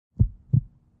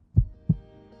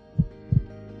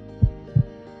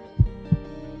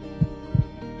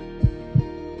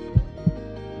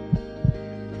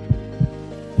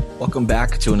Welcome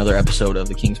back to another episode of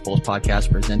the King's Pulse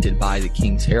podcast presented by the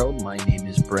King's Herald. My name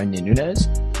is Brendan Nunez.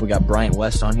 We got Bryant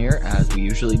West on here as we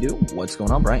usually do. What's going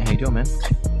on, Bryant? How you doing, man?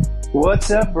 What's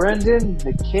up, Brendan?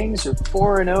 The Kings are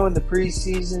 4-0 in the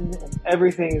preseason, and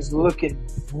everything is looking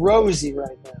rosy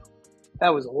right now.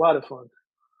 That was a lot of fun.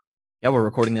 Yeah, we're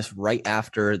recording this right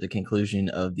after the conclusion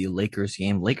of the Lakers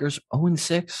game. Lakers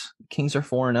 0-6. Kings are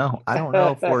 4-0. I don't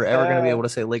know if we're ever going to be able to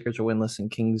say Lakers are winless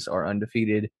and Kings are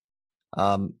undefeated.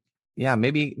 Yeah,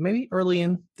 maybe early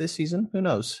in this season. Who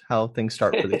knows how things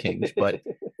start for the Kings? But,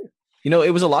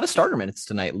 it was a lot of starter minutes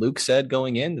tonight. Luke said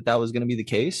going in that was going to be the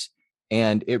case.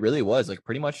 And it really was, like,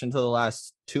 pretty much until the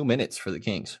last 2 minutes for the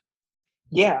Kings.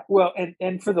 Yeah, well,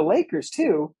 and for the Lakers,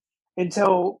 too,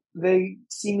 until they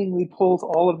seemingly pulled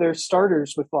all of their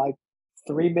starters with,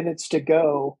 3 minutes to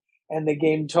go, and the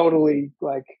game totally,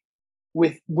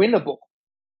 with winnable.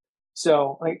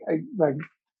 So,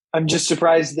 I'm just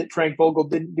surprised that Frank Vogel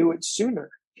didn't do it sooner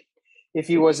if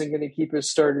he wasn't going to keep his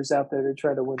starters out there to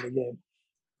try to win the game.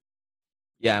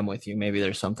 Yeah, I'm with you. Maybe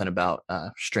there's something about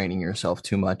straining yourself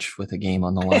too much with a game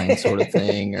on the line sort of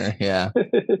thing. Or, yeah,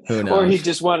 who knows? Or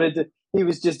he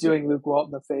was just doing Luke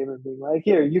Walton a favor and being like,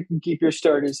 here, you can keep your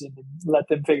starters in and let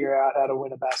them figure out how to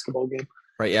win a basketball game.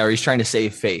 Right, yeah, or he's trying to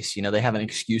save face. They have an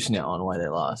excuse now on why they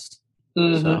lost.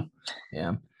 Mm-hmm. So,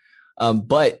 yeah.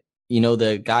 But,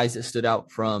 the guys that stood out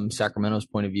from Sacramento's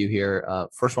point of view here,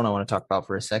 first one I want to talk about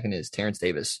for a second is Terrence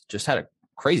Davis. Just had a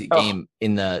crazy game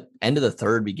in the end of the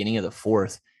third, beginning of the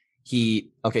fourth.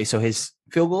 So his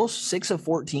field goals, 6 of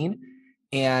 14,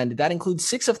 and that includes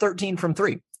 6 of 13 from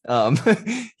three.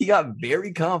 He got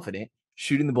very confident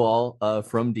shooting the ball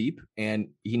from deep, and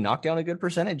he knocked down a good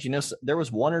percentage. There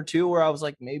was one or two where I was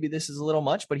like, maybe this is a little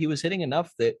much, but he was hitting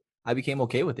enough that I became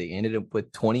okay with it. He ended up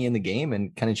with 20 in the game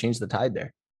and kind of changed the tide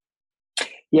there.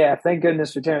 Yeah, thank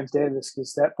goodness for Terrence Davis,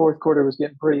 because that fourth quarter was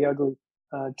getting pretty ugly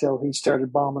until he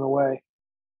started bombing away.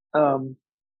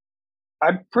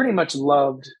 I pretty much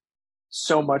loved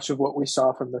so much of what we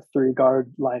saw from the three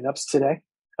guard lineups today.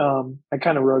 I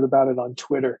kind of wrote about it on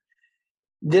Twitter.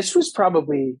 This was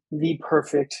probably the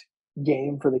perfect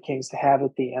game for the Kings to have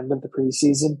at the end of the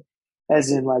preseason, as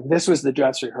in, this was the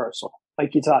dress rehearsal.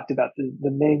 Like you talked about,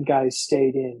 the main guys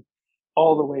stayed in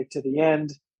all the way to the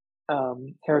end.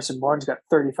 Harrison Barnes got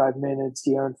 35 minutes.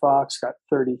 De'Aaron Fox got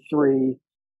 33.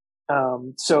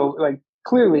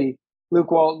 Clearly Luke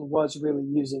Walton was really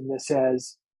using this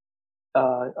as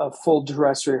a full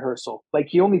dress rehearsal.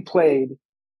 He only played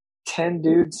 10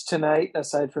 dudes tonight,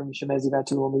 aside from Chimezie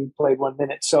Metu, who only played 1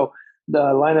 minute. So the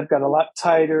lineup got a lot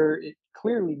tighter. It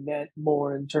clearly meant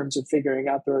more in terms of figuring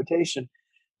out the rotation.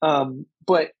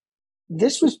 But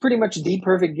this was pretty much the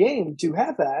perfect game to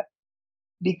have that,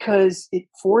 because it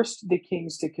forced the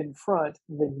Kings to confront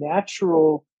the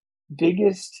natural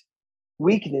biggest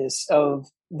weakness of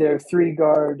their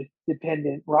three-guard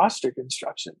dependent roster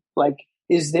construction.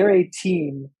 Is there a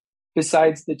team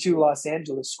besides the two Los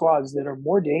Angeles squads that are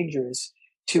more dangerous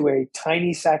to a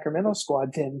tiny Sacramento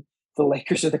squad than the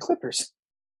Lakers or the Clippers?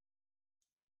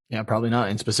 Yeah, probably not,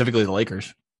 and specifically the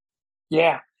Lakers.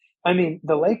 Yeah. I mean,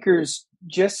 the Lakers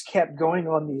just kept going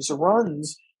on these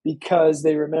runs because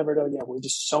they remembered, we're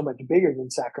just so much bigger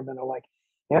than Sacramento.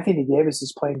 Anthony Davis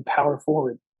is playing power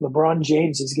forward. LeBron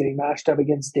James is getting matched up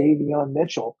against Davion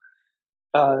Mitchell.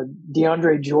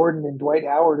 DeAndre Jordan and Dwight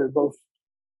Howard are both,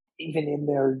 even in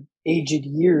their aged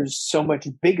years, so much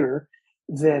bigger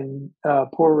than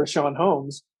poor Richaun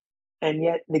Holmes. And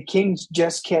yet the Kings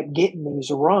just kept getting these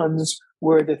runs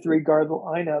where the three-guard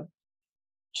lineup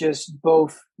just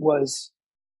both was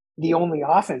the only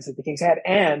offense that the Kings had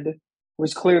and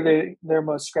was clearly their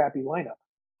most scrappy lineup.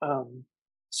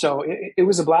 So it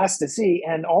was a blast to see.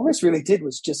 And all this really did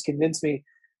was just convince me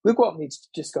Luke Walton needs to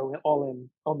just go all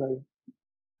in on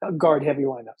the guard-heavy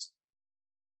lineups.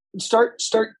 Start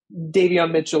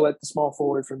Davion Mitchell at the small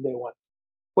forward from day one.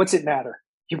 What's it matter?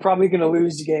 You're probably going to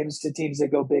lose games to teams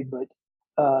that go big, but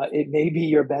it may be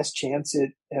your best chance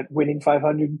at winning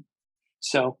 500.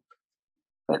 So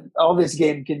all this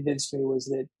game convinced me was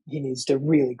that he needs to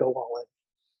really go all in.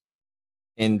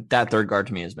 And that third guard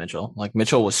to me is Mitchell.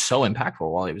 Mitchell was so impactful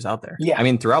while he was out there. Yeah. I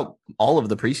mean, throughout all of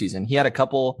the preseason, he had a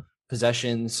couple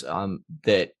possessions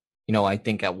that, I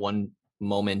think at one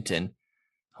moment, and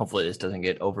hopefully this doesn't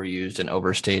get overused and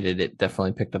overstated, it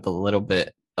definitely picked up a little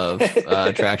bit of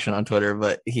traction on Twitter,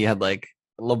 but he had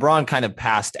LeBron kind of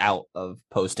passed out of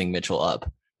posting Mitchell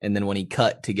up. And then when he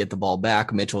cut to get the ball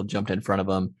back, Mitchell jumped in front of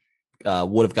him,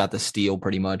 would have got the steal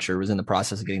pretty much, or was in the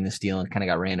process of getting the steal and kind of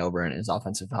got ran over in his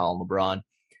offensive foul on LeBron.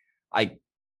 I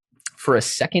for a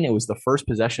second, it was the first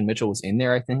possession Mitchell was in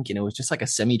there, I think, and it was just like a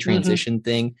semi-transition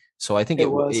thing. So I think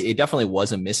it definitely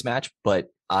was a mismatch, but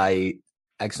I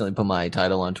accidentally put my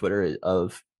title on Twitter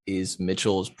of is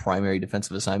Mitchell's primary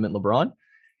defensive assignment LeBron?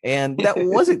 And that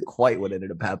wasn't quite what ended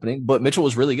up happening, but Mitchell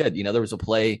was really good. There was a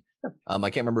play, I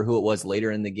can't remember who it was later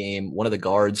in the game. One of the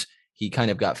guards, he kind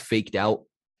of got faked out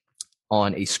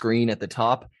on a screen at the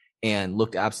top and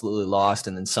looked absolutely lost,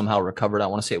 and then somehow recovered. I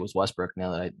want to say it was Westbrook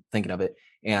now that I'm thinking of it,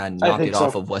 and knocked it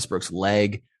off of Westbrook's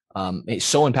leg. It's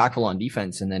so impactful on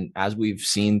defense. And then as we've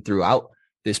seen throughout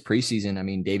this preseason, I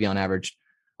mean, Davion averaged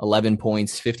 11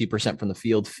 points, 50% from the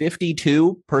field,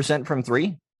 52% from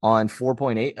three on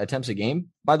 4.8 attempts a game,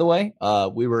 by the way.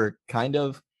 We were kind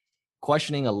of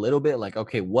questioning a little bit like,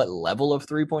 okay, what level of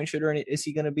 3-point shooter is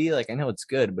he going to be? Like, I know it's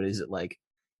good, but is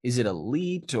it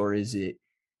elite, or is it,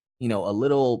 a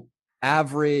little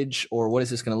average, or what is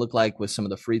this going to look like with some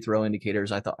of the free throw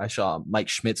indicators? I saw Mike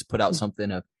Schmitz put out something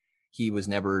of he was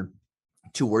never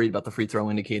too worried about the free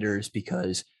throw indicators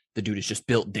because the dude is just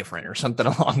built different or something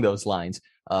along those lines.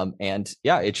 And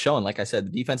yeah, it's showing. Like I said,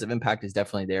 the defensive impact is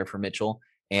definitely there for Mitchell,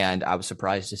 and I was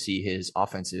surprised to see his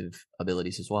offensive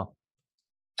abilities as well.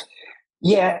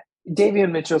 Yeah,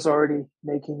 Davion Mitchell's already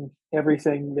making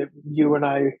everything that you and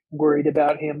I worried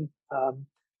about him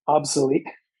obsolete.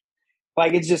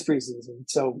 Like, it's just preseason,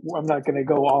 so I'm not going to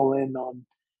go all in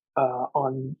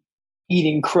on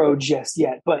eating crow just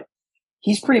yet. But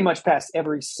he's pretty much passed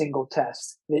every single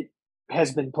test that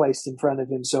has been placed in front of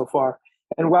him so far.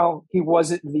 And while he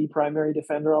wasn't the primary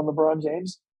defender on LeBron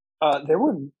James, there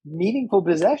were meaningful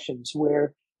possessions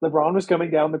where LeBron was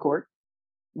coming down the court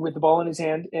with the ball in his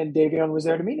hand, and Davion was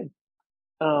there to meet him.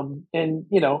 And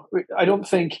I don't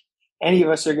think any of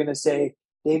us are going to say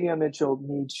Davion Mitchell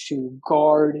needs to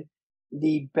guard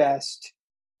the best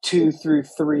 2 through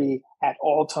 3 at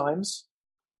all times.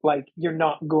 Like, you're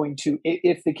not going to,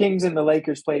 if the Kings and the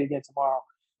Lakers played again tomorrow,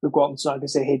 Luke Walton's not going to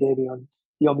say, hey, Davion,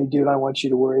 the only dude I want you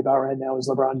to worry about right now is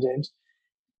LeBron James.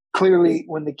 Clearly,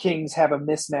 when the Kings have a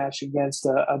mismatch against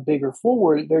a bigger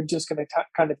forward, they're just going to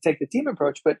kind of take the team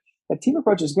approach. But that team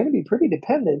approach is going to be pretty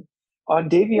dependent on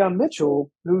Davion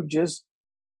Mitchell, who just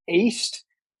aced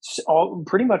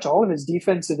pretty much all of his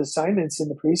defensive assignments in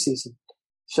the preseason.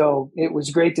 So it was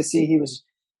great to see he was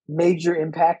major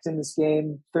impact in this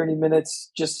game. 30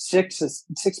 minutes, just 6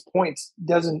 points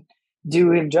doesn't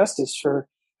do him justice for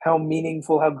how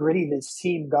meaningful, how gritty this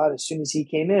team got as soon as he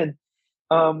came in.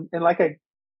 And like I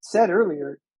said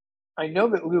earlier, I know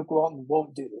that Luke Walton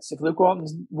won't do this. If Luke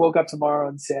Walton woke up tomorrow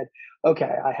and said,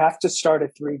 okay, I have to start a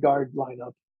 3-guard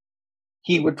lineup,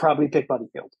 he would probably pick Buddy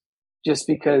Hield, just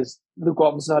because Luke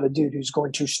Walton's not a dude who's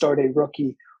going to start a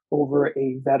rookie over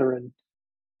a veteran.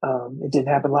 It didn't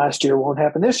happen last year, won't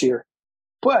happen this year.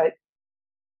 But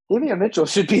Davion Mitchell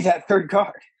should be that 3rd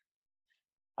guard.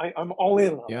 I'm all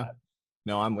in on that.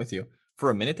 No, I'm with you. For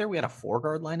a minute there, we had a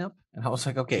 4-guard lineup, and I was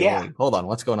like, okay, wait, hold on,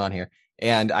 what's going on here?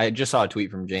 And I just saw a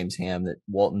tweet from James Ham that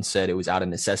Walton said it was out of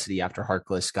necessity after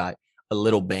Harkless got a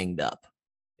little banged up,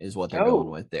 is what they're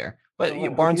going with there.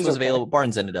 But Barnes was available.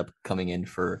 Barnes ended up coming in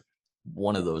for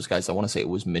one of those guys. I want to say it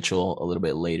was Mitchell a little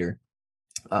bit later.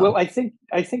 Well, I think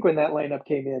when that lineup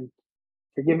came in,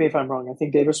 forgive me if I'm wrong, I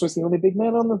think Davis was the only big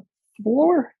man on the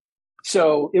floor.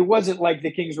 So it wasn't like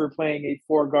the Kings were playing a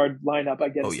 4-guard lineup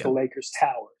against the Lakers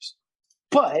towers.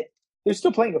 But they're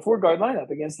still playing a 4-guard lineup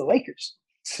against the Lakers.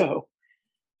 So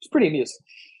it's pretty amusing.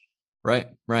 Right.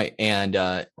 And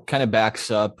kind of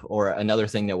backs up, or another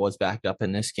thing that was backed up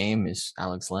in this game is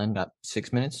Alex Len got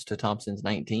 6 minutes to Thompson's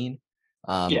 19.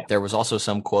 There was also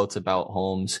some quotes about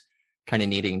Holmes kind of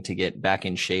needing to get back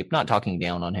in shape, not talking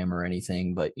down on him or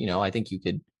anything, but I think you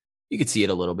could see it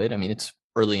a little bit. I mean, it's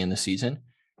early in the season,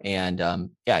 and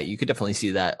you could definitely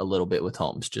see that a little bit with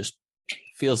Holmes. Just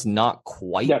feels not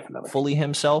quite fully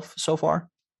himself so far.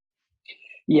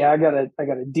 Yeah, I got a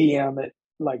DM at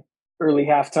like early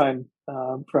halftime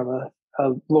from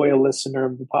a loyal listener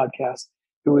of the podcast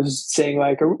who was saying,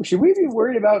 like, should we be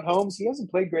worried about Holmes? He hasn't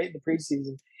played great in the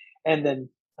preseason. And then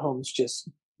Holmes just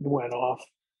went off.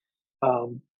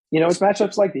 It's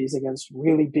matchups like these against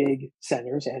really big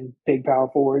centers and big power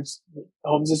forwards.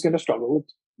 Holmes is going to struggle.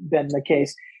 It's been the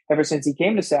case ever since he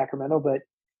came to Sacramento, but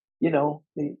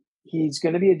he's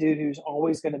going to be a dude who's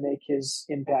always going to make his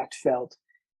impact felt,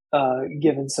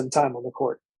 given some time on the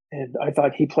court. And I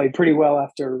thought he played pretty well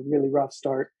after a really rough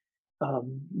start.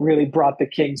 Really brought the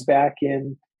Kings back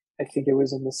in, I think it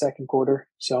was in the second quarter.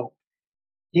 So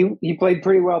he played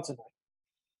pretty well tonight.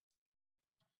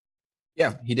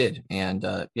 Yeah, he did. And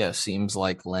seems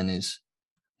like Len is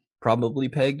probably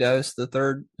pegged as the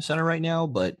 3rd center right now,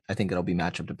 but I think it'll be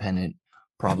matchup dependent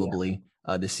probably.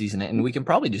 this season. And we can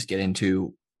probably just get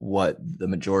into what the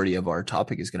majority of our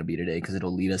topic is going to be today, because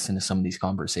it'll lead us into some of these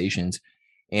conversations.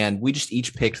 And we just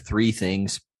each picked 3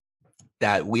 things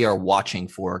that we are watching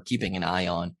for, keeping an eye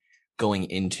on going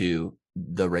into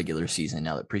the regular season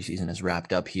now that preseason is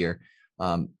wrapped up here.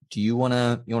 Do you want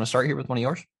to start here with one of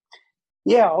yours?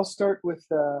 Yeah, I'll start with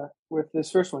this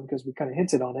first one because we kind of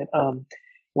hinted on it.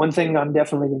 One thing I'm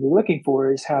definitely going to be looking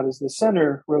for is how does the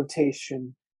center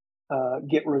rotation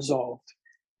get resolved?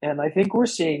 And I think we're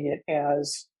seeing it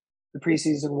as the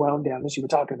preseason wound down, as you were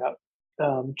talking about.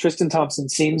 Tristan Thompson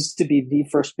seems to be the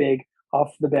first big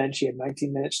off the bench. He had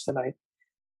 19 minutes tonight.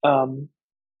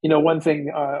 One thing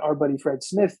our buddy Fred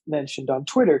Smith mentioned on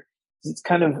Twitter is it's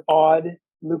kind of odd.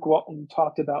 Luke Walton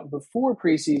talked about before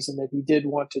preseason that he did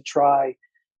want to try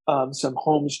some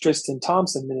Holmes Tristan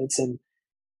Thompson minutes. And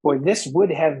boy, this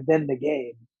would have been the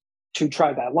game to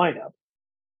try that lineup.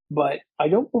 But I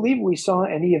don't believe we saw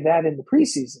any of that in the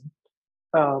preseason.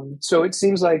 So it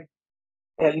seems like,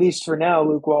 at least for now,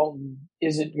 Luke Walton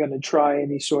isn't going to try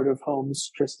any sort of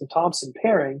Holmes Tristan Thompson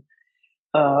pairing.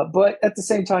 But at the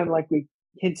same time, like we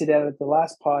hinted at the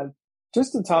last pod,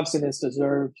 Tristan Thompson has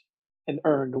deserved and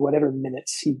earned whatever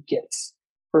minutes he gets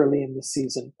early in the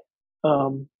season.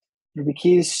 The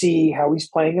key is see how he's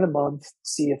playing in a month,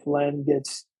 see if Len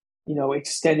gets,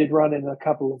 extended run in a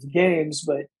couple of games.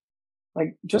 But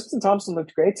like Tristan Thompson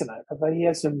looked great tonight. I thought he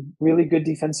had some really good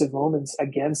defensive moments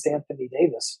against Anthony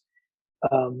Davis.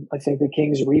 I think the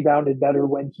Kings rebounded better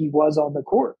when he was on the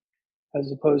court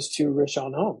as opposed to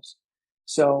Richaun Holmes.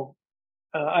 So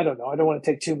I don't know. I don't want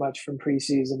to take too much from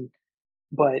preseason,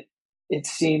 but it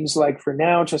seems like for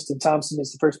now, Tristan Thompson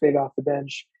is the first big off the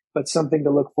bench, but something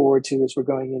to look forward to as we're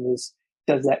going in is,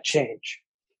 does that change?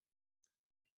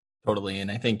 Totally. And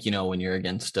I think, when you're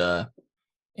against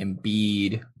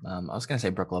Embiid, I was going to say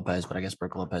Brook Lopez, but I guess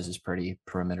Brook Lopez is pretty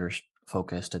perimeter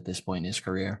focused at this point in his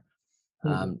career.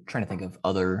 Trying to think of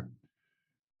other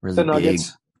really big,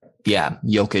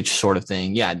 Jokic sort of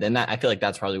thing. Yeah, then I feel like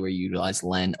that's probably where you utilize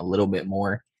Len a little bit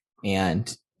more.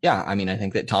 And yeah, I mean, I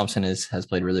think that Thompson has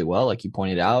played really well, like you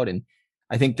pointed out. And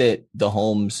I think that the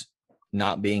Holmes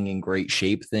not being in great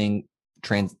shape thing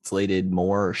translated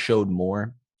more or showed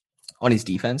more on his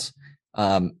defense.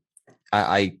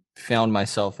 I found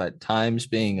myself at times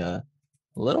being a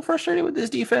little frustrated with his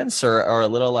defense or a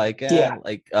little like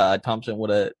Thompson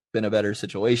would have been a better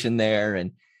situation there,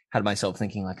 and had myself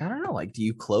thinking like, I don't know, like, do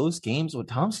you close games with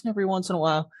Thompson every once in a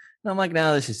while? And I'm like,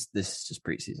 no, this is just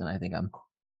preseason. I think I'm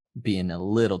being a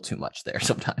little too much there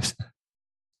sometimes.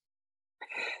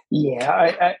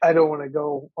 Yeah, I don't want to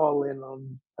go all in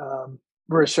on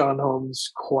Richaun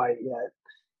Holmes quite yet.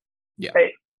 Yeah,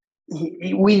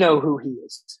 we know who he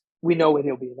is. We know what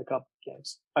he'll be in a couple of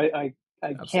games. I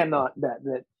cannot bet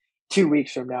that 2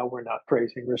 weeks from now we're not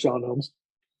praising Richaun Holmes.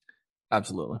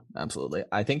 Absolutely.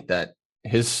 I think that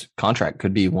his contract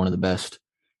could be one of the best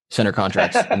center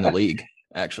contracts in the league,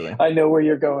 actually. I know where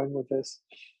you're going with this.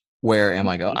 Where am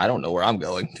I going? I don't know where I'm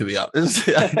going, to be honest.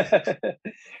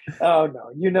 Oh,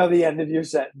 no. You know the end of your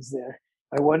sentence there.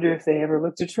 I wonder if they ever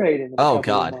look to trade in a couple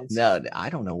of months. No, I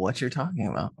don't know what you're talking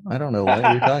about. I don't know what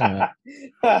you're talking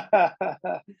about.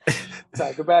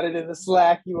 Talk about it in the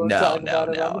Slack. You won't talk about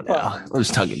it on the pod. It was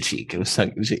tongue in cheek.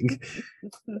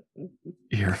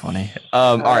 You're funny.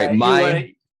 All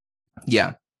right.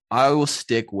 I will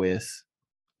stick with,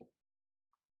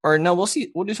 or no, we'll see.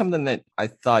 We'll do something that I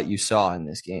thought you saw in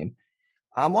this game.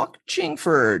 I'm watching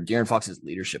for De'Aaron Fox's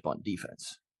leadership on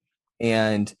defense.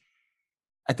 And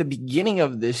at the beginning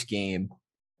of this game,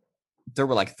 there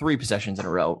were like 3 possessions in a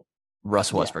row.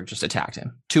 Russell Westbrook just attacked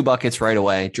him. 2 buckets right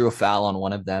away, drew a foul on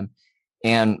one of them.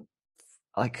 And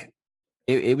like,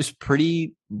 it was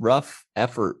pretty rough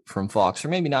effort from Fox, or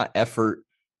maybe not effort,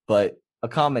 but a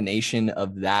combination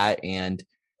of that and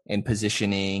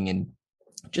positioning and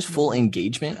just full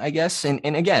engagement, I guess. And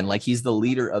again, like, he's the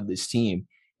leader of this team.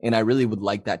 And I really would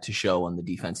like that to show on the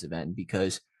defensive end,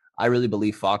 because I really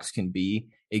believe Fox can be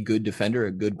a good defender,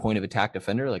 a good point of attack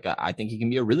defender. Like, I think he can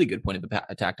be a really good point of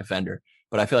attack defender,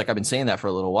 but I feel like I've been saying that for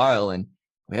a little while and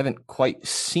we haven't quite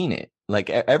seen it. Like,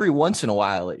 every once in a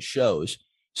while it shows.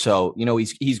 So,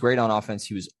 he's great on offense.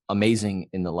 He was amazing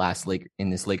in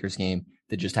this Lakers game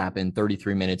that just happened.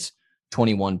 33 minutes,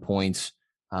 21 points,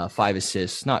 5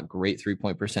 assists, not great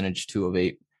 3-point percentage, 2 of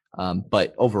 8.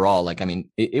 But overall,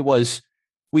 it was,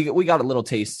 we got a little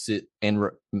taste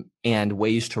and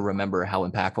ways to remember how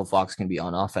impactful Fox can be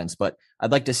on offense. But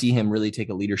I'd like to see him really take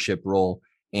a leadership role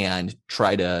and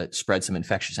try to spread some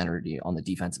infectious energy on the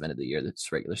defensive end of the year. That's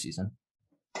regular season.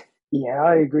 Yeah,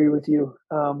 I agree with you.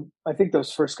 I think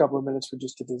those first couple of minutes were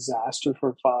just a disaster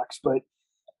for Fox, but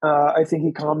I think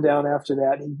he calmed down after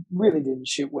that. He really didn't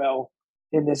shoot well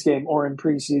in this game or in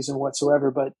preseason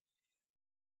whatsoever. But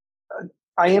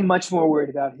I am much more worried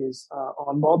about his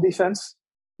on-ball defense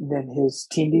than his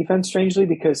team defense, strangely,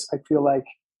 because I feel like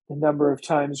the number of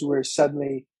times where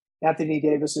suddenly Anthony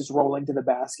Davis is rolling to the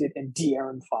basket and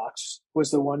De'Aaron Fox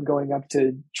was the one going up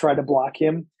to try to block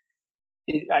him.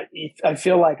 I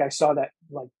feel like I saw that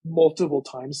like multiple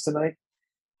times tonight.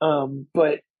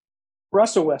 But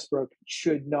Russell Westbrook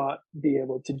should not be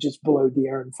able to just blow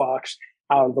De'Aaron Fox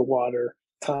out of the water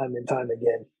time and time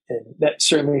again. And that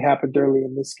certainly happened early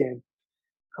in this game.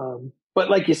 But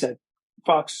like you said,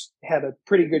 Fox had a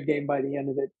pretty good game by the end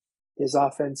of it. His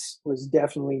offense was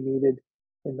definitely needed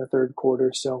in the third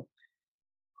quarter. So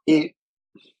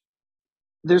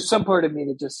there's some part of me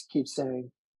that just keeps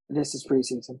saying this is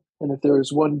preseason. And if there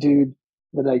is one dude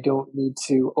that I don't need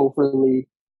to overly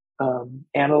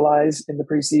analyze in the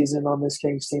preseason on this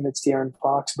Kings team, it's De'Aaron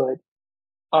Fox. But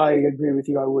I agree with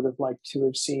you. I would have liked to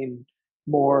have seen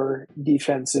more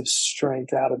defensive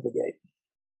strength out of the gate.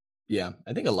 Yeah,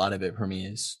 I think a lot of it for me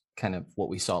is kind of what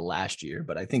we saw last year,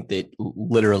 but I think that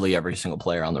literally every single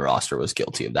player on the roster was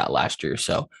guilty of that last year.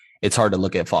 So it's hard to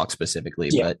look at Fox specifically,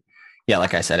 but yeah,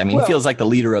 like I said, I mean, he feels like the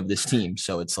leader of this team.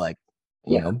 So it's like,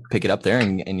 you know, pick it up there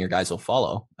and your guys will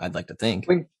follow. I'd like to think.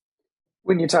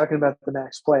 When you're talking about the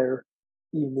next player,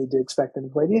 you need to expect them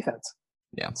to play defense.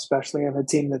 Yeah. Especially on a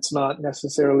team that's not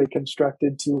necessarily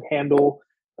constructed to handle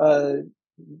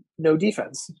no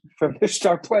defense from their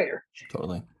star player.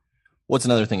 Totally. What's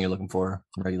another thing you're looking for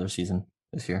in regular season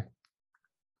this year?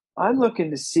 I'm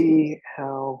looking to see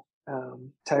how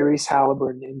Tyrese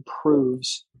Halliburton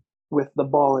improves with the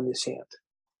ball in his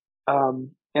hand.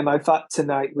 And I thought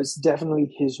tonight was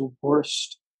definitely his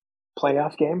worst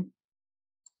playoff game.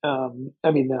 Playoff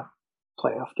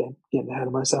game, getting ahead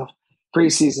of myself.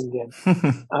 Preseason game.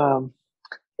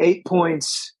 8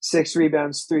 points, 6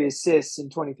 rebounds, 3 assists in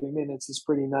 23 minutes is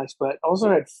pretty nice, but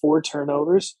also had 4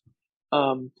 turnovers.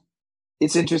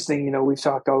 It's interesting, you know, we've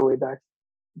talked all the way back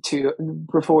to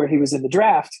before he was in the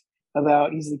draft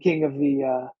about he's the king of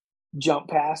the jump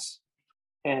pass,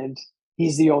 and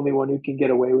he's the only one who can get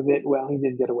away with it. Well, he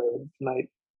didn't get away with it tonight.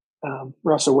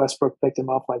 Russell Westbrook picked him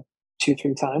up like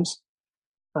 2-3 times.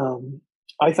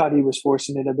 I thought he was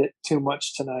forcing it a bit too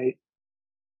much tonight.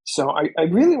 So I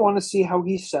really want to see how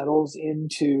he settles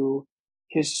into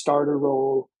his starter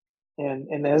role.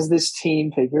 And as this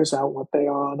team figures out what they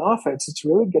are on offense, it's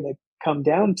really going to come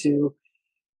down to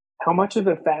how much of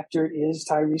a factor is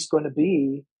Tyrese going to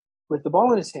be with the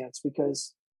ball in his hands,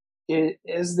 because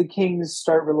as the Kings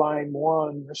start relying more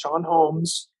on Rashawn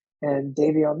Holmes and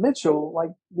Davion Mitchell,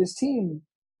 like this team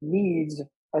needs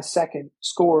a second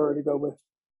scorer to go with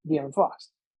De'Aaron Fox.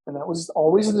 And that was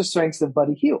always the strengths of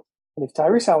Buddy Hield. And if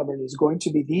Tyrese Halliburton is going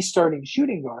to be the starting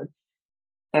shooting guard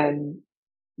and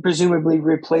presumably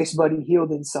replace Buddy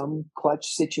Hield in some clutch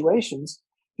situations,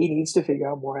 he needs to figure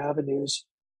out more avenues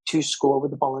to score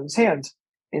with the ball in his hands,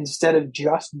 instead of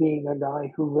just being a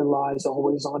guy who relies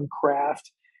always on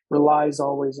craft, relies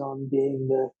always on getting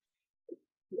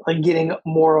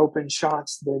more open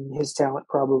shots than his talent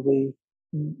probably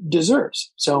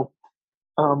deserves. So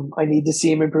I need to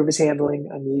see him improve his handling.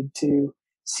 I need to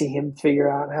see him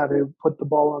figure out how to put the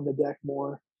ball on the deck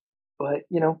more. But,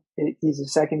 you know, he's a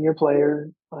second-year player.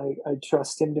 I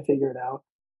trust him to figure it out.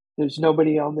 There's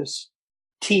nobody on this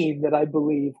team that I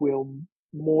believe will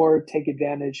more take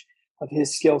advantage of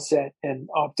his skill set and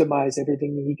optimize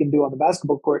everything that he can do on the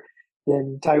basketball court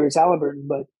than Tyrese Halliburton.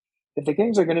 But if the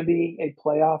Kings are going to be a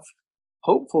playoff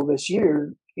hopeful this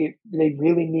year, they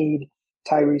really need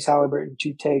Tyrese Halliburton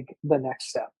to take the next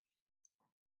step.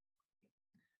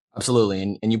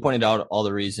 Absolutely. And you pointed out all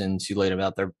the reasons, you laid them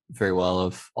out there very well,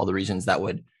 of all the reasons that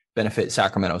would benefit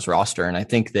Sacramento's roster. And I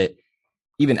think that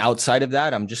even outside of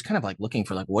that, I'm just kind of like looking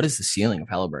for like, what is the ceiling of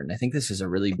Halliburton? I think this is a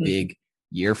really big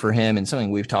year for him and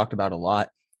something we've talked about a lot.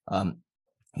 You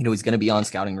know, he's going to be on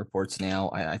scouting reports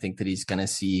now. I think that he's going to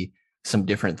see some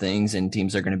different things and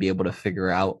teams are going to be able to figure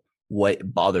out what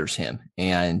bothers him.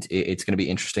 And it's going to be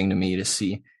interesting to me to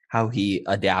see how he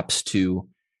adapts to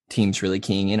teams really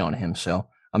keying in on him. So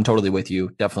I'm totally with you.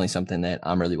 Definitely something that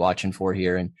I'm really watching for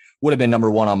here, and would have been number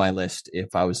one on my list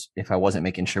if I wasn't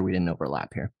making sure we didn't overlap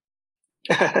here.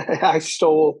 I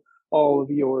stole all of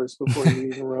yours before you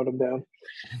even wrote them down.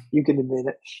 You can admit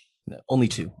it. No, only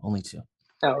two.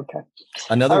 Oh, okay.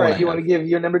 Another all right, one. You want to give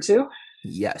your number 2?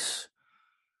 Yes.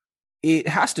 It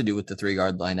has to do with the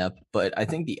 3-guard lineup, but I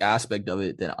think the aspect of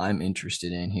it that I'm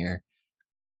interested in here,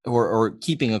 or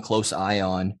keeping a close eye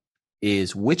on,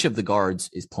 is which of the guards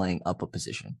is playing up a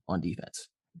position on defense.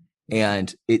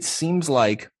 And it seems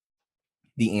like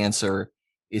the answer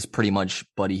is pretty much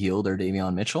Buddy Hield or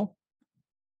Davion Mitchell.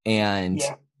 And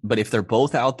Yeah. but if they're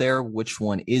both out there, which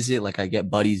one is it? Like I get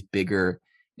Buddy's bigger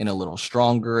and a little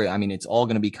stronger. I mean, it's all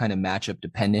going to be kind of matchup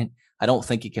dependent. I don't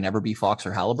think it can ever be Fox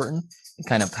or Halliburton. It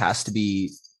kind of has to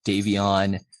be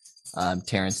Davion,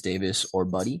 Terrence Davis, or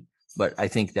Buddy. But I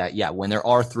think that, yeah, when there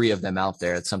are three of them out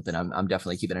there, it's something I'm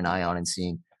definitely keeping an eye on and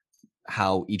seeing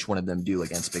how each one of them do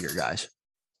against bigger guys.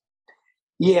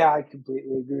 Yeah, I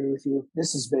completely agree with you.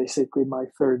 This is basically my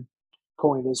third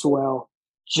point as well.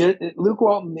 Luke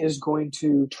Walton is going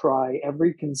to try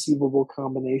every conceivable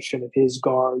combination of his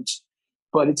guards,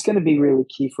 but it's going to be really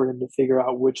key for him to figure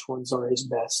out which ones are his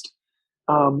best.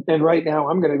 And right now,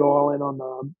 I'm going to go all in on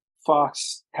the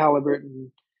Fox,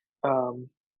 Halliburton,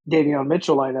 Davion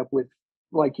Mitchell lineup with,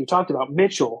 like you talked about,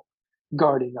 Mitchell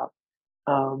guarding up.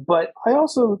 But I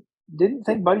also didn't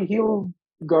think Buddy Hield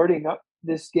guarding up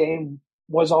this game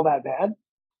was all that bad.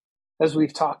 As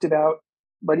we've talked about,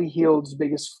 Buddy Hield's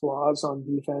biggest flaws on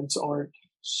defense aren't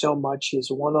so much his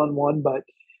one-on-one, but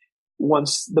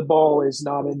once the ball is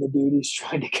not in the dude he's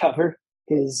trying to cover,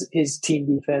 his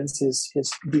team defense,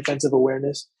 his defensive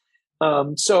awareness.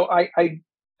 So I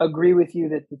agree with you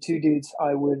that the two dudes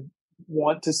I would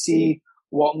want to see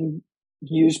Walton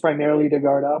use primarily to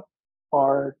guard up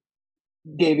are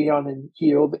Davion and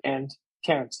Hield and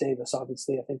Terrence Davis.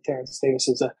 Obviously, I think Terrence Davis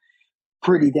is a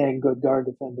pretty dang good guard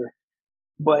defender.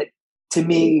 But to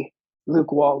me,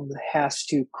 Luke Walton has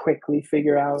to quickly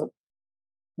figure out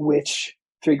which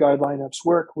three guard lineups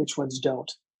work, which ones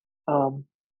don't.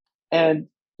 And,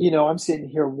 I'm sitting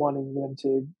here wanting them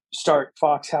to start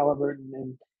Fox, Halliburton,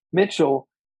 and Mitchell.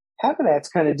 Half of that's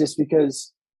kind of just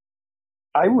because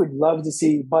I would love to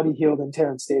see Buddy Hield and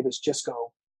Terrence Davis just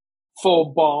go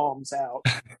full bombs out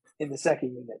in the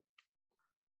second unit.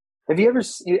 Have you ever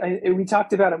we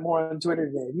talked about it more on Twitter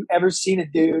today. Have you ever seen a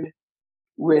dude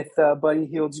with Buddy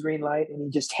Hield's green light and he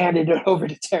just handed it over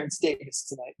to Terrence Davis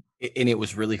tonight? And it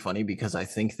was really funny because I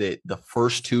think that the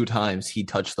first two times he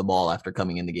touched the ball after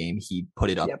coming in the game, he put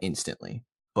it up instantly.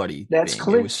 Buddy, that's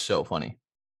clear. It was so funny.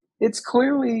 It's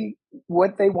clearly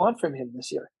what they want from him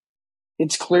this year.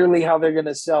 It's clearly how they're going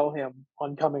to sell him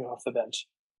on coming off the bench.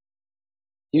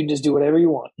 You can just do whatever you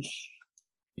want.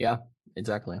 Yeah,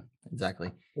 exactly.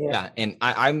 Yeah. And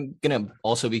I'm going to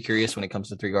also be curious when it comes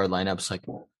to three guard lineups like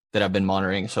that I've been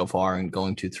monitoring so far and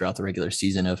going to throughout the regular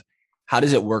season of how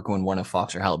does it work when one of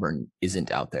Fox or Halliburton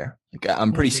isn't out there? Like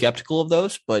I'm pretty skeptical of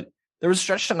those, but there was a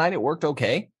stretch tonight. It worked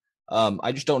okay.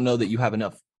 I just don't know that you have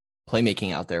enough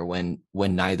playmaking out there when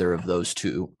neither of those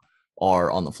two are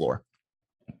on the floor.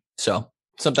 So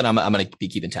something I'm going to be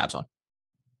keeping tabs on.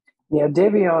 Yeah,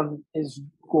 Davion is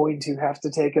going to have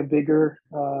to take a bigger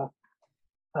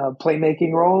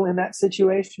playmaking role in that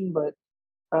situation, but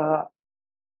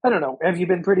I don't know. Have you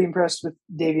been pretty impressed with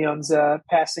Davion's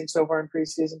passing so far in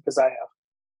preseason? Because I have.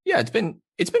 Yeah, it's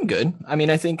been good. I mean,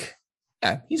 I think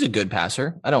he's a good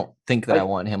passer. I don't think that I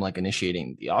want him like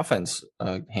initiating the offense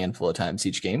a handful of times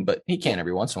each game, but he can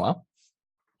every once in a while.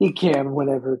 He can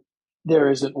whenever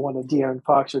there isn't one of De'Aaron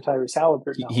Fox or Tyrese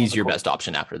Halliburton. He's your best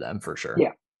option after them for sure.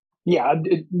 Yeah.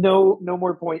 No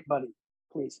more point, Buddy,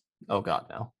 please. Oh God,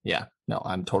 no. Yeah, no,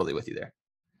 I'm totally with you there.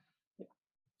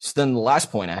 So then the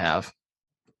last point I have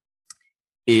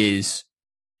is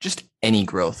just any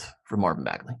growth for Marvin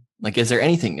Bagley. Like, is there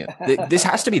anything new? This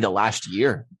has to be the last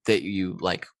year that you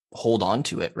like hold on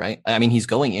to it, right? I mean, he's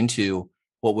going into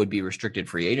what would be restricted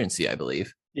free agency, I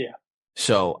believe. Yeah.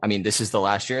 So, I mean, this is the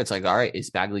last year. It's like, all right, is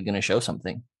Bagley going to show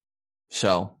something?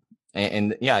 So,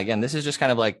 and yeah, again, this is just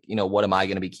kind of like, what am I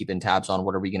going to be keeping tabs on?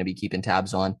 What are we going to be keeping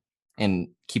tabs on and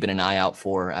keeping an eye out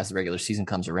for as the regular season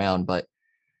comes around? But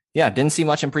yeah, didn't see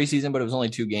much in preseason, but it was only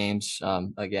 2 games.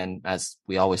 Again, as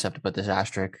we always have to put this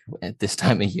asterisk at this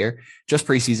time of year, just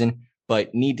preseason,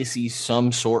 but need to see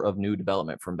some sort of new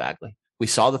development from Bagley. We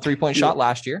saw the 3-point shot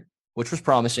last year, which was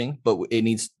promising, but we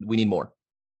need more.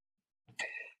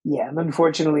 Yeah, and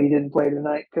unfortunately, he didn't play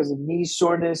tonight because of knee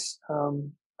soreness.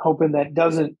 Hoping that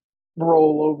doesn't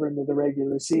roll over into the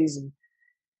regular season.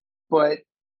 But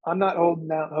I'm not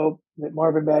holding out hope that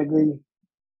Marvin Bagley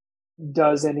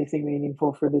does anything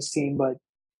meaningful for this team. But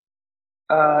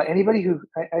anybody who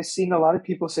I've seen a lot of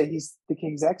people say he's the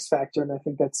Kings X factor, and I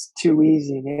think that's too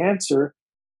easy an answer.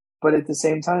 But at the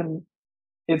same time,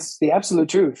 it's the absolute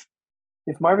truth.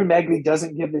 If Marvin Bagley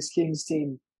doesn't give this Kings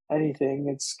team anything,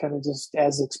 it's kind of just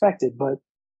as expected. But,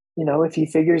 if he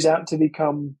figures out to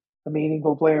become a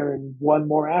meaningful player in one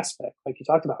more aspect, like you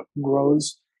talked about,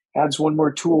 grows, adds one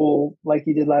more tool like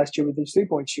he did last year with his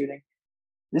 3-point shooting,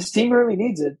 this team really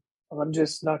needs it. I'm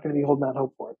just not going to be holding out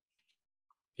hope for it.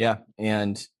 Yeah.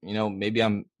 And, maybe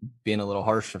I'm being a little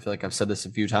harsh. I feel like I've said this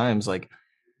a few times. Like,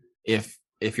 if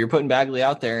you're putting Bagley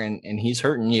out there and he's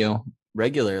hurting you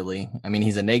regularly, I mean,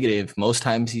 he's a negative. Most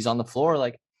times he's on the floor.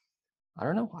 Like, I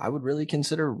don't know. I would really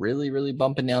consider really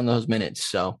bumping down those minutes.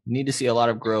 So need to see a lot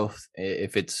of growth.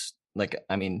 If it's like,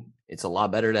 I mean, it's a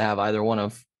lot better to have either one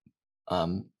of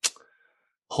um,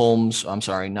 Holmes. I'm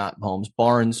sorry, not Holmes,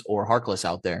 Barnes or Harkless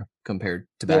out there compared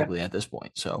to Bagley at this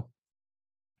point. So,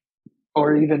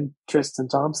 or even Tristan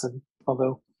Thompson.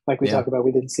 Although, like we talked about,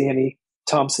 we didn't see any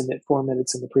Thompson at 4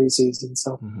 minutes in the preseason.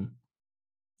 So,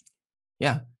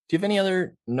 yeah. Do you have any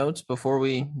other notes before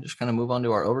we just kind of move on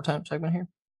to our overtime segment here?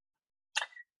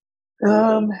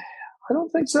 I don't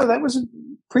think so. That was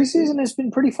preseason has been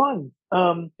pretty fun.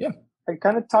 I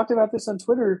kind of talked about this on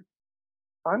Twitter.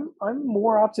 I'm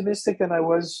more optimistic than I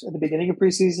was at the beginning of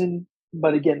preseason,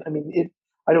 but again, I mean,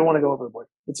 I don't want to go overboard.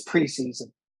 It's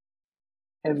preseason,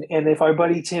 and if our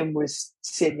buddy Tim was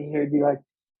sitting here, he'd be like,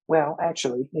 "Well,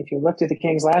 actually, if you looked at the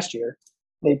Kings last year,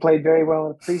 they played very well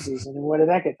in the preseason, and what did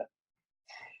that get them?"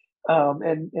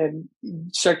 And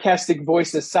sarcastic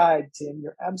voice aside, Tim,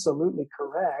 you're absolutely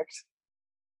correct.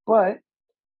 But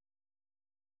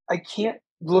I can't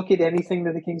look at anything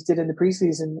that the Kings did in the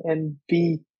preseason and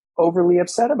be overly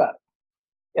upset about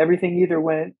it. Everything either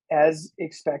went as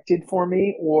expected for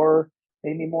me or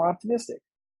made me more optimistic.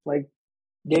 Like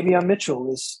Davion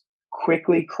Mitchell is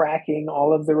quickly cracking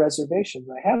all of the reservations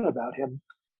I had about him.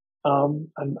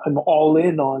 I'm all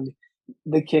in on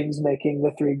the Kings making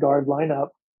the 3-guard lineup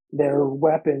their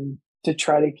weapon to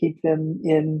try to keep them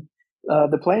in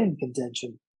the play-in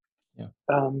contention.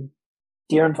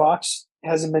 De'Aaron Fox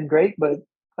hasn't been great, but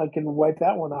I can wipe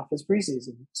that one off as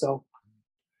preseason. So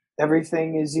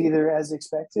everything is either as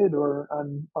expected or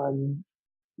I'm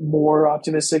more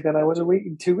optimistic than I was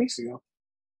 2 weeks ago.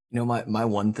 You know, my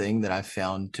one thing that I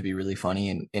found to be really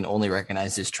funny and only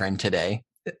recognize this trend today,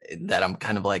 that I'm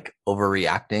kind of like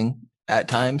overreacting at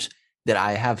times, that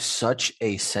I have such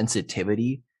a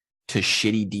sensitivity to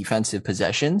shitty defensive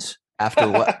possessions after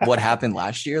what happened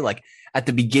last year. Like at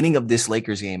the beginning of this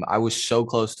Lakers game, I was so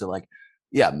close to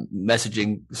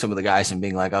messaging some of the guys and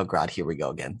being like, oh God, here we go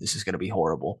again. This is going to be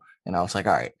horrible. And I was like,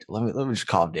 all right, let me just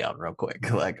calm down real quick.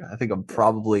 Like, I think I'm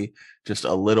probably just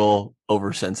a little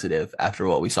oversensitive after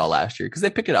what we saw last year, because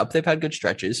they picked it up. They've had good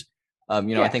stretches. I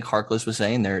think Harkless was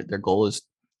saying their goal is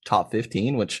top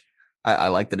 15, which I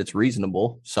like that it's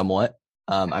reasonable somewhat.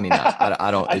 I mean, I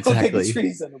don't I exactly. Don't think it's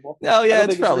reasonable. No, yeah,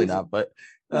 it's probably not, but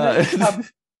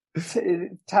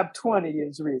top 20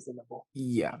 is reasonable.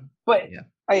 Yeah. But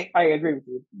I agree with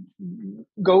you.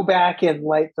 Go back and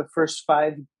light the first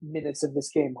 5 minutes of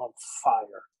this game on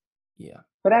fire. Yeah.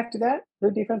 But after that,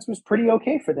 their defense was pretty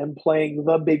okay for them playing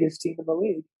the biggest team in the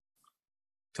league.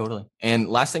 Totally. And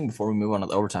last thing before we move on to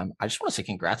the overtime, I just want to say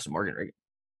congrats to Morgan Reagan.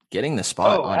 Getting the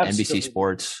spot on absolutely. NBC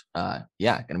Sports. Going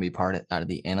to be out of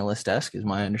the analyst desk is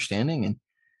my understanding. And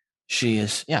she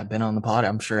has, been on the pod.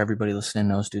 I'm sure everybody listening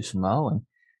knows Deuce and Mo.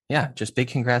 And just big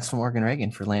congrats to Morgan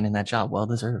Reagan for landing that job. Well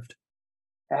deserved.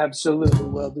 Absolutely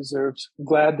well deserved. I'm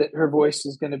glad that her voice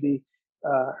is going to be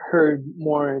heard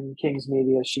more in Kings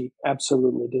media. She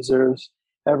absolutely deserves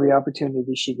every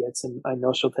opportunity she gets, and I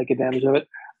know she'll take advantage of it.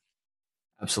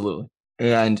 Absolutely.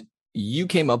 And you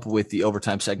came up with the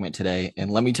overtime segment today,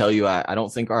 and let me tell you, I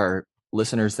don't think our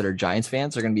listeners that are Giants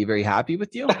fans are going to be very happy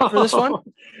with you for this one.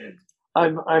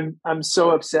 I'm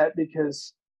so upset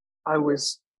because I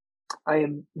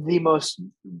am the most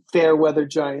fair weather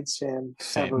Giants fan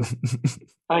ever.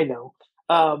 I know.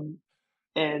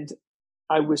 And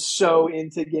I was so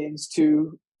into games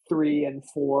 2, 3, and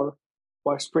 4,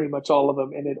 watched pretty much all of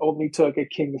them. And it only took a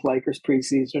Kings Lakers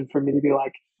preseason for me to be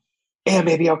like,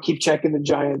 maybe I'll keep checking the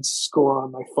Giants score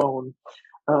on my phone.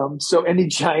 So any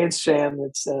Giants fan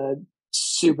that's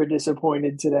super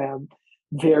disappointed today, I'm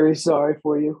very sorry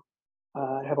for you.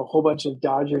 I have a whole bunch of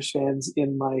Dodgers fans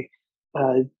in my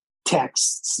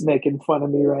texts making fun of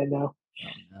me right now. Oh,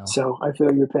 no. So I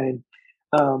feel your pain.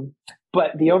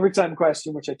 But the overtime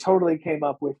question, which I totally came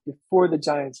up with before the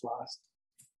Giants lost,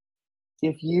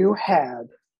 if you had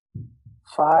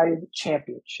 5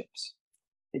 championships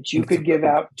that you could give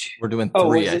out. We're doing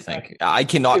 3, I think. I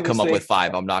cannot come up with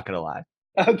 5. I'm not going to lie.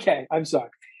 Okay, I'm sorry.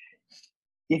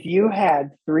 If you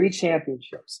had 3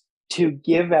 championships to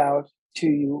give out to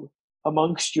you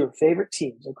amongst your favorite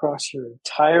teams across your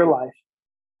entire life,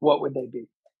 what would they be?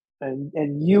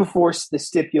 And you forced the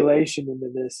stipulation into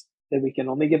this that we can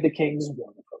only give the Kings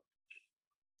one of them.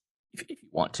 If you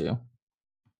want to.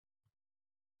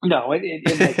 No, it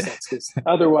makes sense because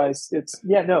otherwise it's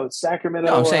Sacramento.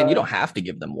 No, I'm saying you don't have to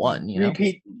give them one.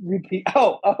 Repeat.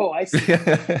 Oh, I see.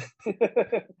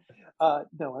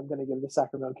 No, I'm going to give the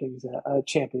Sacramento Kings a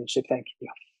championship. Thank you.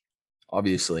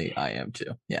 Obviously, I am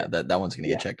too. Yeah, that one's gonna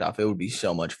Yeah. get checked off. It would be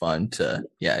so much fun to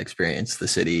experience the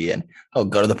city and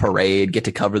go to the parade, get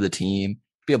to cover the team,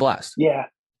 be a blast. Yeah.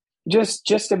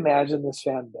 Just imagine this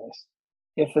fan base.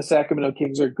 If the Sacramento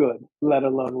Kings are good, let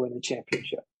alone win a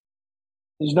championship.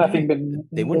 There's nothing been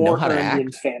They wouldn't know more how to earned in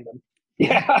act. fandom.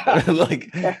 Yeah.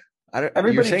 Like you're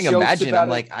Everybody saying jokes imagine. about I'm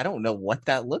it. like, I don't know what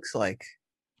that looks like.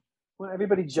 Well,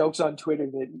 everybody jokes on Twitter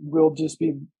that we'll just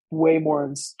be way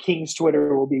more. King's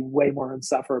Twitter will be way more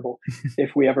insufferable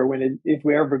if we ever win it. If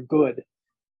we're ever good,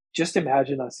 just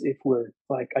imagine us if we're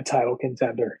like a title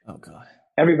contender. Oh god,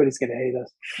 everybody's going to hate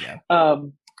us. Yeah.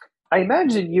 I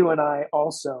imagine you and I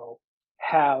also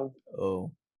have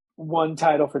one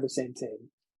title for the same team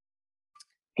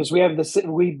because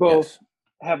we both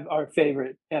have our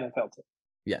favorite NFL team.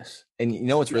 Yes. And you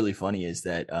know what's really funny is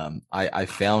that I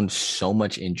found so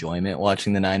much enjoyment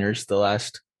watching the Niners the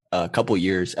last couple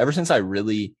years, ever since I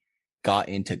really got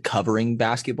into covering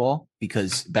basketball,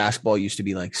 because basketball used to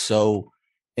be like so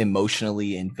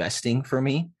emotionally investing for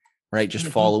me, right? Just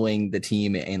following the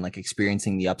team and like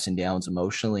experiencing the ups and downs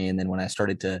emotionally. And then when I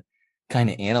started to kind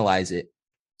of analyze it,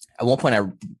 at one point I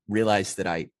realized that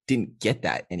I didn't get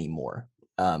that anymore.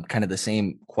 Kind of the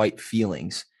same quite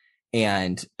feelings.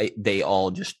 And they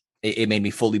all just, it made me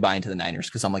fully buy into the Niners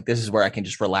because I'm like, this is where I can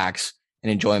just relax and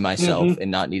enjoy myself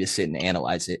and not need to sit and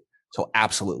analyze it. So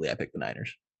absolutely, I picked the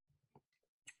Niners.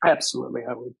 Absolutely,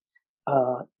 I would.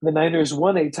 The Niners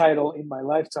won a title in my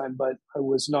lifetime, but I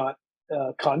was not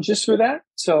conscious for that.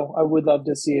 So I would love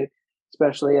to see it,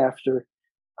 especially after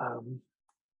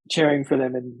cheering for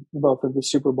them in both of the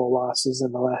Super Bowl losses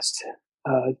in the last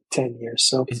 10 years.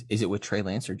 So is it with Trey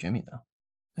Lance or Jimmy, though?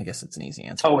 I guess it's an easy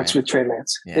answer. Oh, right? It's with Trey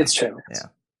Lance. Yeah. It's Trey Lance.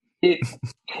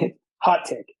 Yeah. Hot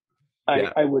take.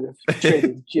 I would have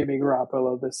traded Jimmy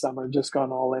Garoppolo this summer, just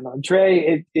gone all in on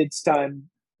Trey. It's time.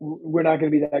 We're not going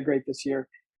to be that great this year.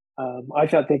 I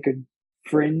thought they could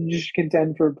fringe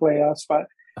contend for a playoff spot.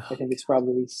 I think it's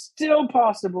probably still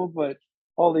possible, but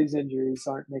all these injuries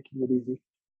aren't making it easy.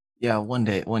 Yeah, one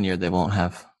year they won't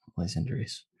have all these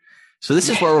injuries. So this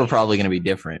is where we're probably going to be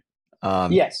different.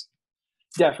 Yes,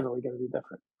 definitely going to be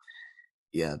different.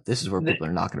 Yeah, this is where people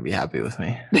are not going to be happy with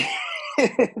me.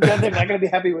 Then they're not going to be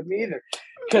happy with me either,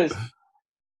 because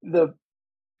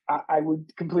I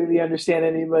would completely understand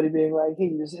anybody being like, "Hey,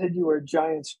 you said you were a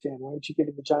Giants fan. Why aren't you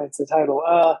giving the Giants the title?"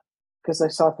 Because I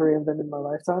saw 3 of them in my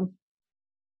lifetime,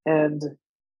 and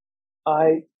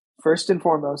I first and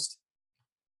foremost,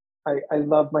 I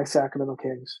love my Sacramento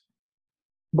Kings.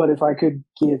 But if I could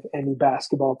give any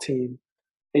basketball team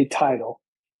a title,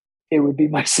 it would be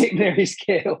my St. Mary's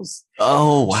Gales.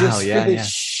 Oh, wow. Just for the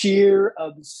sheer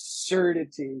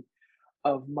absurdity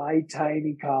of my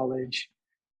tiny college,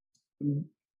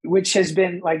 which has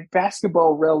been like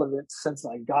basketball relevant since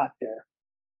I got there.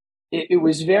 It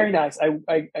was very nice.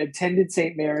 I attended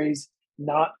St. Mary's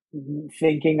not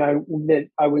thinking that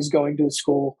I was going to a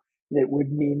school that would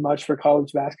mean much for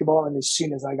college basketball. And as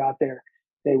soon as I got there,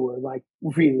 they were like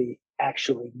really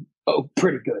actually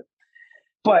pretty good.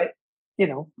 But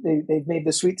they've made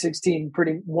the Sweet 16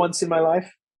 pretty once in my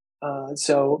life.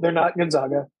 So they're not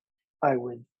Gonzaga. I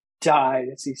would die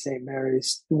to see St.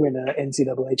 Mary's win an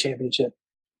NCAA championship.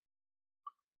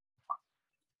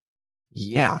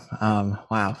 Yeah.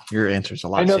 Wow. Your answer's a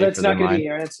lot. I know that's not going to be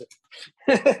your answer.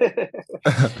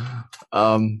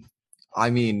 I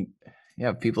mean,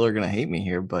 yeah, people are going to hate me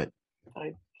here, but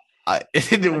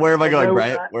where am I going,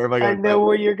 Brian? Where am I going? I know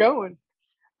where you're going.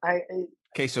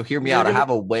 Okay, so hear me out. I have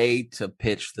a way to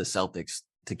pitch the Celtics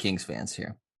to Kings fans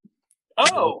here.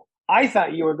 Oh, I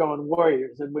thought you were going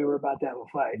Warriors and we were about to have a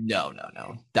fight. No.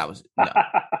 That was no.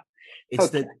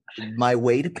 It's that my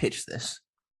way to pitch this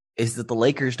is that the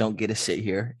Lakers don't get to sit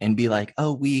here and be like,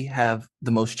 "Oh, we have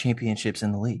the most championships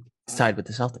in the league. It's tied with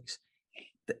the Celtics."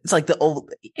 It's like the old.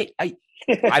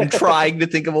 I'm trying to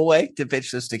think of a way to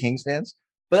pitch this to Kings fans,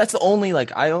 but that's the only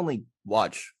I only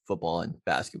watch football and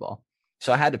basketball.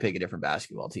 So I had to pick a different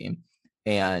basketball team.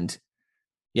 And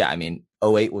yeah, I mean,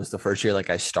 2008 was the first year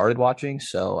I started watching.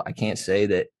 So I can't say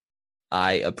that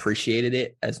I appreciated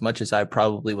it as much as I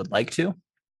probably would like to.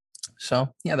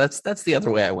 So yeah, that's the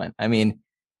other way I went. I mean,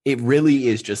 it really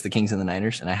is just the Kings and the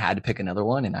Niners. And I had to pick another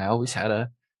one. And I always had a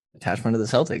attachment to the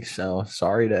Celtics. So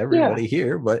sorry to everybody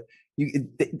here, but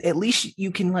at least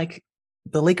you can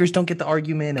the Lakers don't get the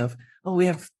argument of, "Oh, we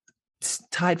have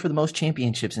tied for the most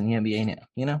championships in the NBA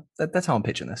now." That's how I'm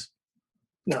pitching this.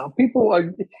 No, people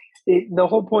are. The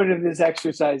whole point of this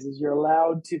exercise is you're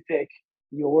allowed to pick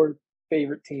your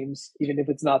favorite teams, even if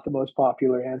it's not the most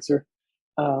popular answer.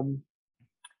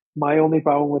 My only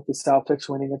problem with the Celtics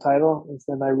winning a title is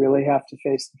then I really have to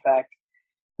face the fact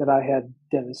that I had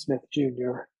Dennis Smith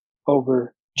Jr.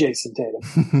 over Jason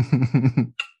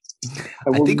Tatum.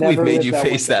 I think we've made you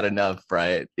face that enough,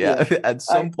 right? Yeah. At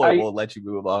some point, we'll let you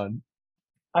move on.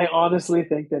 I honestly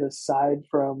think that aside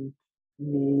from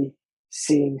me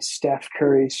seeing Steph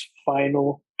Curry's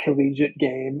final collegiate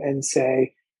game and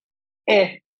say,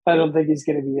 I don't think he's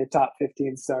going to be a top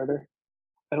 15 starter.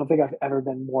 I don't think I've ever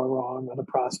been more wrong on a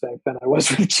prospect than I was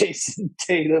with Jason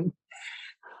Tatum.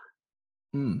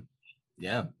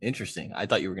 Yeah, interesting. I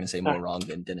thought you were going to say more wrong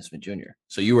than Dennis Smith Jr.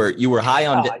 So you were high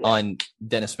on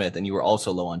Dennis Smith, and you were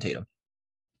also low on Tatum.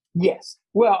 Yes.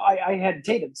 Well, I had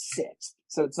Tatum 6th,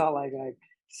 so it's not like I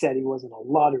said he wasn't a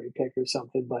lottery pick or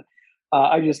something, but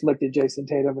I just looked at Jason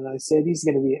Tatum and I said he's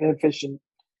going to be an efficient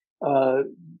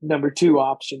number 2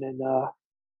 option, and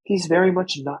he's very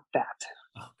much not that.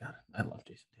 Oh, God, I love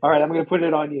Jason Tatum. All right, I'm going to put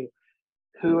it on you.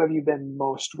 Who have you been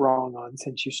most wrong on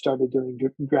since you started doing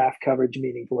draft coverage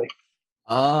meaningfully?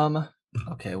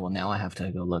 Okay, well, now I have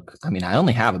to go look. I mean, I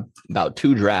only have about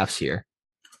 2 drafts here.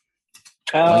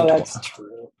 Oh, that's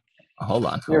true. Hold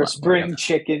on. You're a spring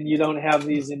chicken. You don't have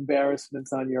these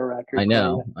embarrassments on your record. I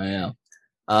know.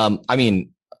 I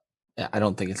mean, I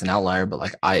don't think it's an outlier, but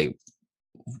like I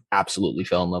absolutely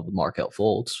fell in love with Markelle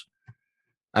Fultz.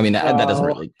 I mean, that doesn't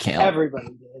really count. Everybody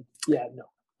did. Yeah, no.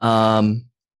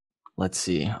 Let's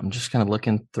see. I'm just kind of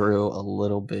looking through a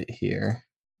little bit here.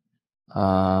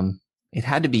 It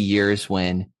had to be years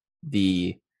when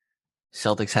the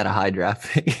Celtics had a high draft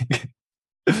pick.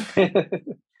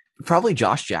 Probably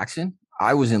Josh Jackson.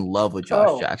 I was in love with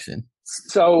Josh Jackson.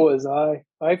 So was I.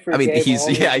 I mean, he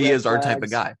is our type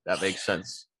of guy. That makes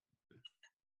sense.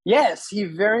 Yes, he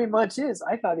very much is.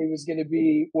 I thought he was going to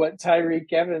be what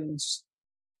Tyreek Evans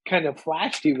kind of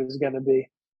flashed he was going to be.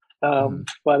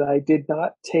 But I did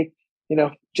not take,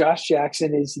 Josh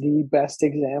Jackson is the best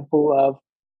example of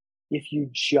if you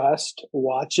just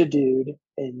watch a dude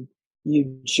and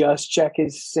you just check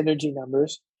his synergy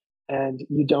numbers and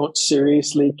you don't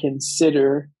seriously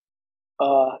consider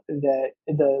that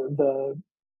the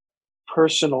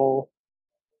personal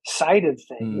side of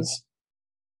things,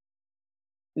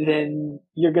 then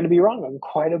you're going to be wrong on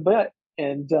quite a bit.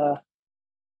 And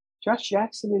Josh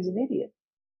Jackson is an idiot.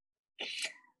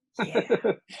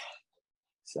 Yeah.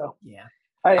 So yeah,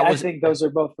 I think those are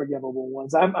both forgivable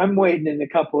ones. I'm waiting in a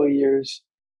couple of years.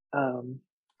 Man,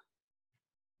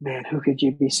 who could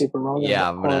you be super wrong? Yeah,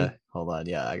 I'm gonna hold on.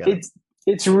 Yeah, I got it.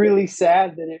 It's really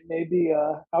sad that it may be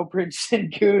Alperen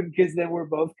Sengun, because then we're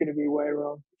both going to be way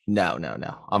wrong. No.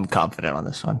 I'm confident on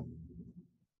this one.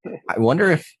 I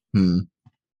wonder if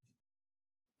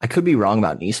I could be wrong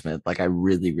about Neesmith. Like I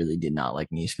really, really did not like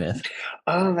Neesmith.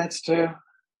 Oh, that's true.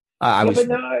 But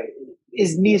now,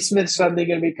 is Neesmith suddenly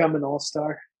going to become an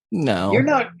all-star? No, you're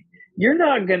not. You're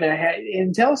not going to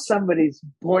until somebody's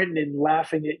pointing and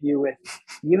laughing at you with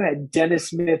you had Dennis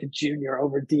Smith Jr.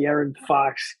 over De'Aaron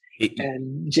Fox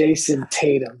and Jason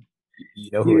Tatum.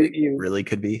 You know who it really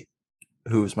could be?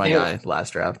 Who was my guy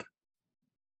last draft?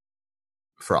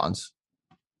 Franz.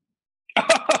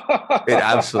 It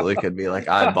absolutely could be. Like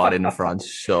I bought into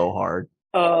Franz so hard.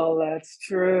 Oh, that's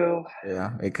true.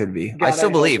 Yeah, it could be. God, I still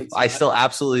believe. I still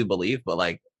absolutely believe, but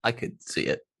like I could see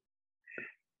it.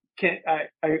 I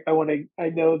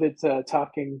know that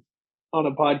talking on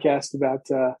a podcast about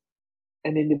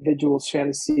an individual's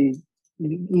fantasy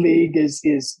league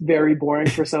is very boring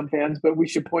for some fans, but we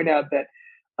should point out that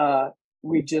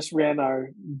we just ran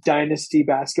our dynasty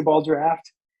basketball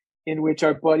draft in which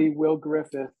our buddy Will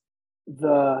Griffith,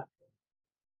 the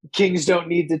Kings don't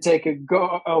need to take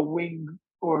a wing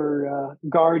or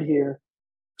guard here,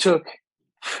 took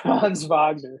Franz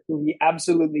Wagner, who he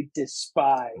absolutely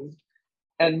despised,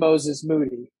 and Moses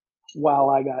Moody, while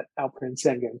I got Alperen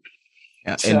Sengun.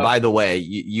 Yeah, so, and by the way,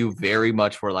 you very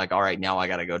much were like, all right, now I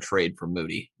got to go trade for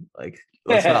Moody. Like,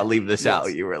 let's not leave this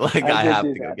out. You were like, I have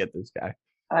to go get this guy.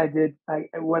 I did.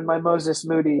 When my Moses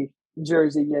Moody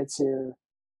jersey gets here,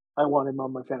 I want him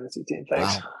on my fantasy team.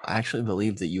 Thanks. Wow. I actually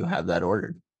believe that you have that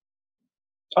ordered.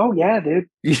 Oh, yeah, dude.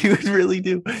 You really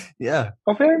do. Yeah.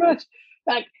 Oh, very much.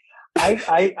 Like,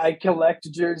 I collect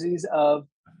jerseys of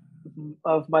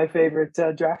my favorite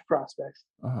draft prospects.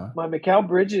 My Mikal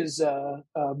Bridges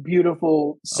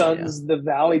beautiful Sons the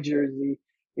Valley jersey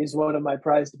is one of my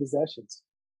prized possessions.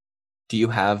 Do you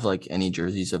have like any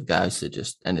jerseys of guys that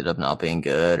just ended up not being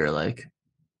good, or like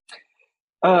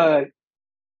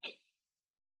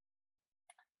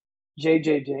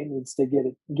JJJ needs to get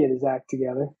his act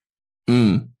together.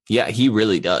 Yeah, he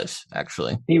really does,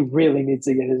 actually. He really needs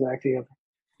to get his act together.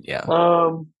 Yeah.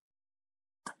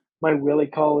 My Willie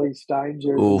Cauley-Stein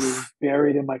jersey is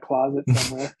buried in my closet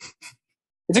somewhere.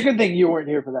 It's a good thing you weren't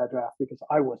here for that draft because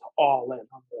I was all in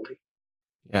on Willie.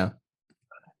 Yeah.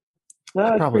 No,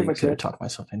 I probably pretty much could have talked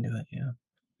myself into it. Yeah.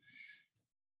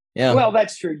 Yeah. Well,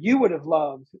 that's true. You would have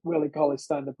loved Willie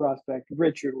Cauley-Stein, the prospect.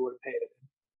 Richard would have hated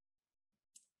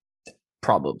him.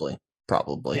 Probably.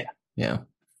 Yeah.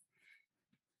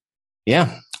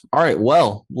 Yeah. All right.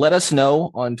 Well, let us know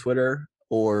on Twitter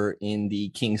or in the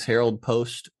King's Herald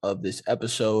post of this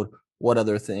episode what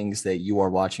other things that you are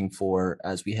watching for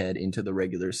as we head into the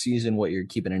regular season, what you're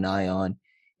keeping an eye on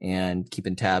and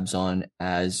keeping tabs on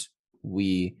as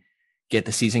we get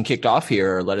the season kicked off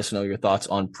here. Or let us know your thoughts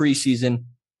on preseason,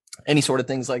 any sort of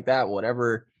things like that,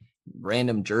 whatever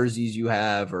random jerseys you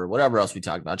have or whatever else we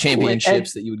talked about,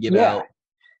 championships that you would give out.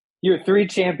 Your 3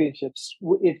 championships.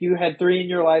 If you had 3 in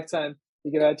your lifetime,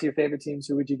 you give out to your favorite teams,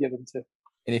 who would you give them to?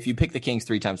 And if you pick the Kings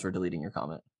 3 times, we're deleting your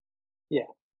comment. Yeah.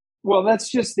 Well, that's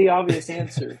just the obvious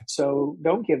answer. So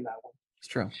don't give that one. It's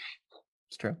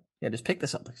true. Yeah, just pick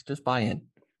this up. Just buy in.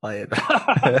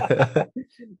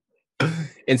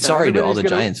 And sorry to all the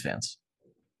Giants fans.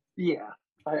 Yeah.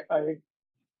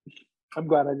 I'm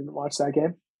glad I didn't watch that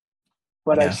game.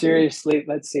 But I seriously,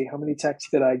 let's see, how many texts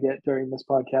did I get during this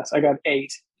podcast? I got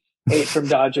 8 from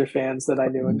Dodger fans that I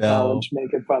knew in college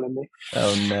making fun of me.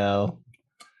 Oh no.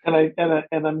 And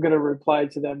I'm going to reply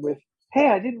to them with, "Hey,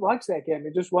 I didn't watch that game. I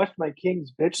just watched my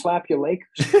Kings bitch slap your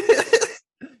Lakers."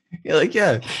 You're like,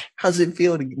 yeah, how's it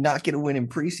feel to not get a win in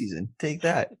preseason? Take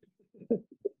that.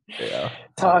 Yeah.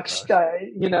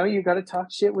 You got to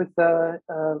talk shit with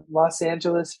Los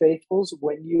Angeles faithfuls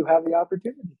when you have the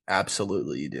opportunity.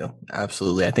 Absolutely, you do.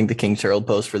 Absolutely. I think the Kings Herald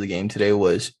post for the game today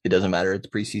was, "It doesn't matter. It's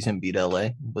preseason. Beat LA"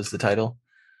 was the title.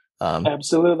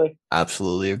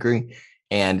 Absolutely agree.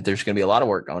 And there's going to be a lot of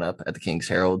work going up at the Kings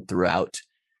Herald throughout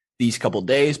these couple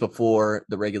days before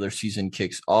the regular season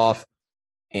kicks off.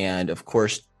 And of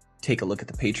course, take a look at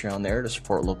the Patreon there to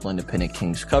support local independent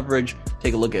Kings coverage.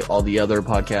 Take a look at all the other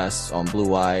podcasts on Blue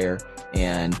Wire,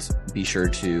 and be sure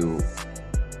to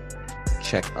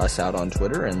check us out on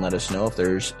Twitter and let us know if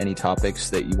there's any topics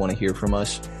that you want to hear from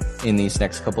us in these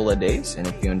next couple of days. And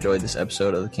if you enjoyed this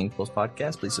episode of the Kings Pulse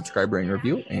podcast, please subscribe, rate, and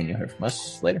review, and you'll hear from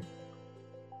us later.